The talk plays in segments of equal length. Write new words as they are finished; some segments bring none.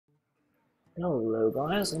Hello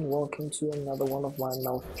guys and welcome to another one of my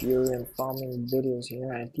Malfurion farming videos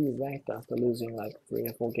here. I de-ranked after losing like 3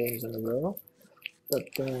 or 4 games in a row, but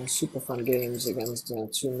super fun games against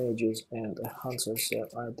 2 mages and a hunter, so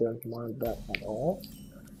I don't mind that at all.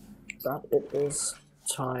 But it is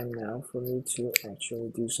time now for me to actually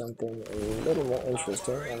do something a little more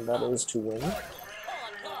interesting, and that is to win.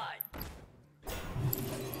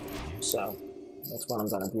 So that's what I'm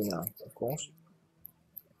gonna do now, of course.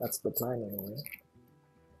 That's the plan anyway.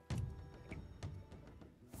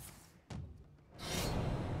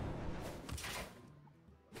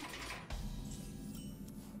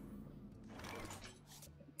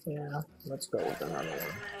 Yeah, let's go with another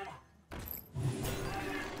one.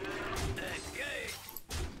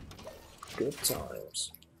 Good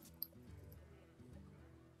times.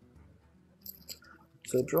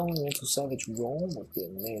 So drawing into Savage Roll would be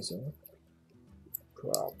amazing.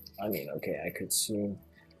 Well, I mean, okay, I could see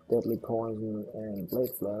Deadly Poison and Blade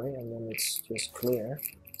Flurry, and then it's just clear.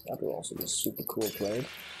 That would also be super cool played.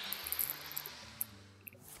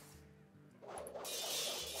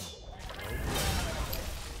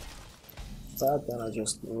 But then I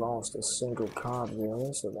just lost a single card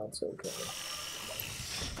really, so that's okay.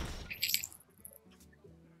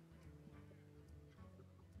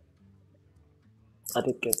 I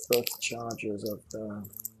did get both charges of the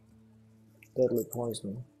Deadly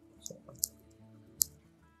Poison, so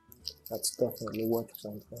that's definitely worth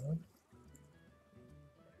something.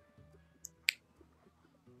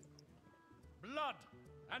 Blood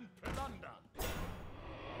and plunder.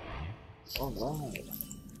 Alright.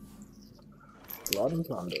 Blood and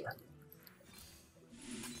plunder.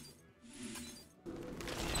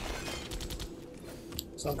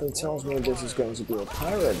 Something tells me this is going to be a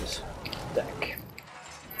pirate deck.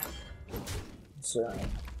 So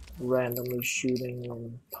randomly shooting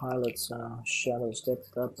when pilots shadow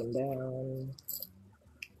stepped up and down.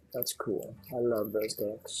 That's cool. I love those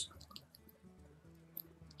decks.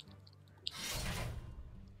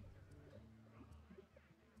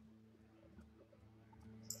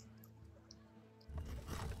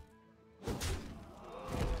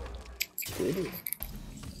 Goody.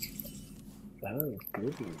 Oh,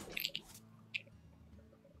 goody.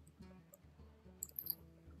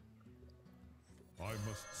 I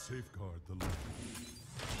must safeguard the land.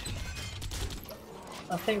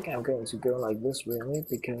 I think I'm going to go like this really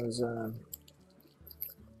because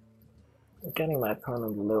getting my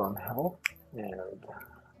opponent low on health, and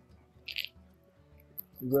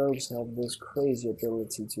rogues have this crazy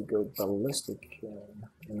ability to go ballistic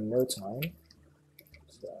in no time.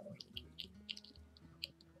 So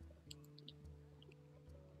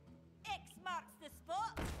X marks the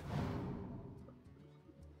spot.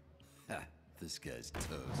 Ha, this guy's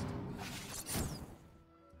toast.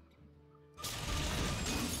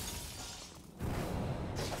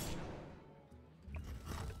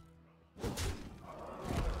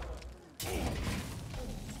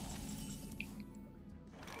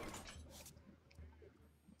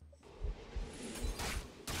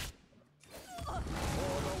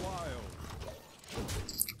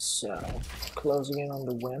 So, closing in on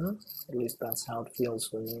the win, at least that's how it feels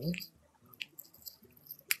for me.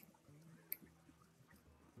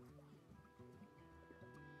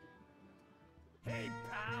 Hey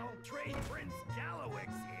pal, Trade Prince Gallowix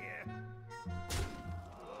here.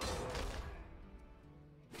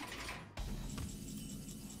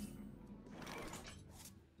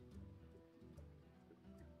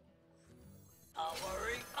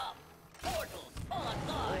 Powering up. Portals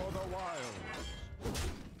online. For the wild.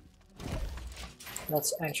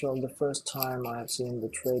 That's actually the first time I've seen the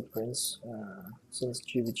Trade Prince since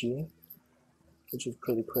GVG, which is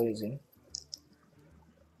pretty crazy.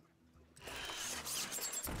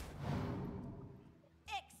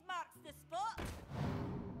 X marks the spot.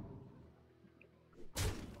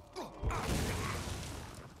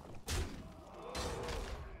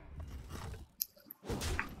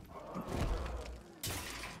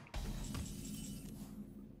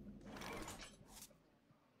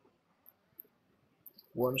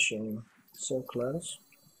 One shame, so close.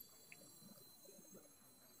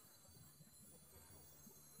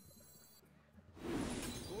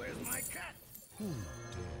 Where's my cat? Who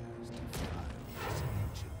dares defile this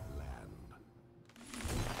ancient land?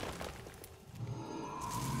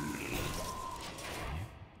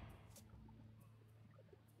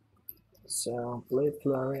 So, Blade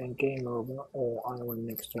Flurry and game over, or I win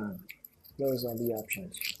next turn. Those are the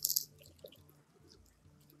options.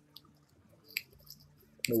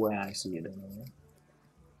 The way I see it anyway.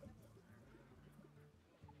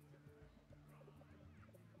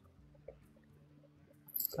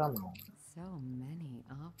 Come on. So many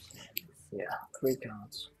options. Yeah, 3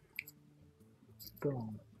 cards.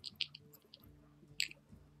 Boom.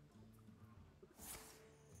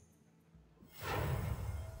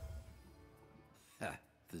 Ha,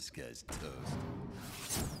 this guy's toast.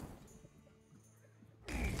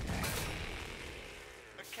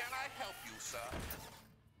 Can I help you, sir?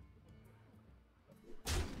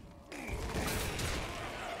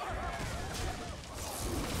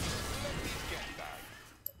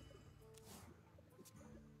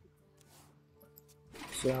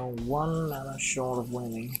 So 1 mana short of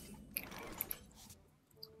winning.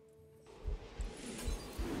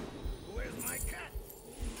 Where's my cat?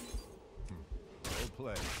 Well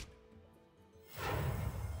played.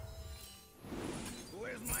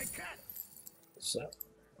 Where's my cat? So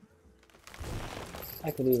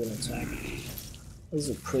I could even attack. This is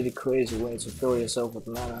a pretty crazy way to throw yourself with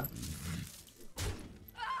mana.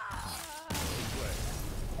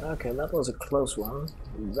 Okay, that was a close one.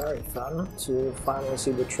 Very fun to finally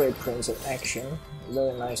see the Trade Prince in action.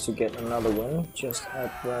 Very nice to get another win just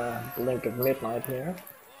at the blink of midnight here.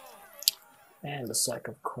 And a sack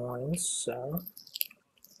of coins, so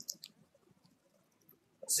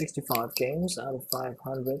 65 games out of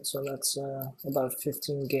 500, so that's about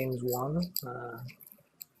 15 games won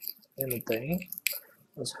in a day.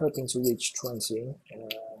 I was hoping to reach 20,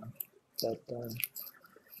 but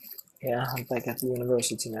yeah, I'm back at the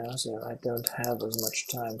university now, so I don't have as much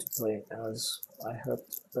time to play as I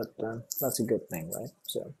hoped, but that's a good thing, right?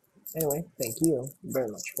 So anyway, thank you very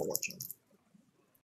much for watching.